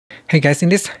Hey guys, in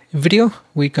this video,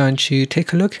 we're going to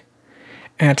take a look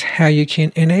at how you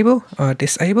can enable or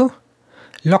disable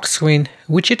lock screen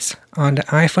widgets on the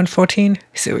iPhone 14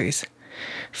 series.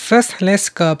 First, let's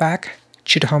go back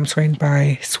to the home screen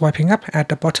by swiping up at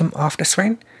the bottom of the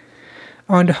screen.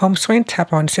 On the home screen,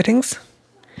 tap on Settings.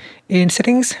 In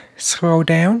Settings, scroll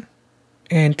down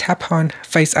and tap on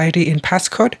Face ID and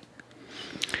Passcode.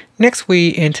 Next,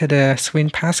 we enter the screen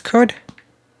passcode.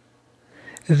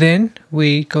 Then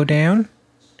we go down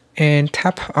and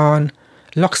tap on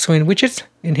lock screen widgets.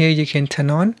 In here you can turn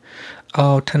on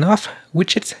or turn off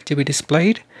widgets to be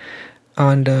displayed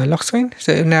on the lock screen.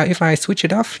 So now if I switch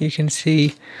it off, you can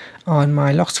see on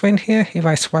my lock screen here, if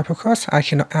I swipe across, I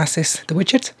cannot access the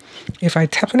widget. If I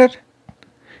tap on it,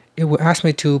 it will ask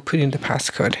me to put in the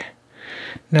passcode.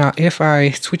 Now if I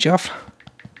switch off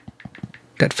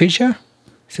that feature,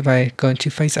 so if I go into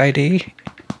Face ID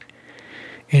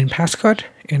and passcode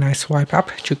and I swipe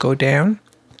up to go down,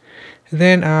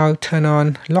 then I'll turn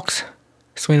on lock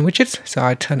screen widgets. So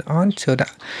I turn on so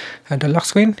that the lock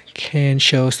screen can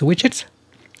show the widgets.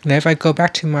 Now if I go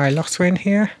back to my lock screen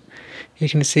here, you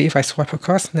can see if I swipe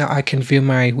across, now I can view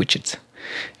my widgets.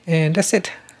 And that's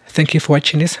it. Thank you for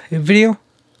watching this video.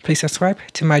 Please subscribe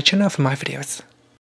to my channel for my videos.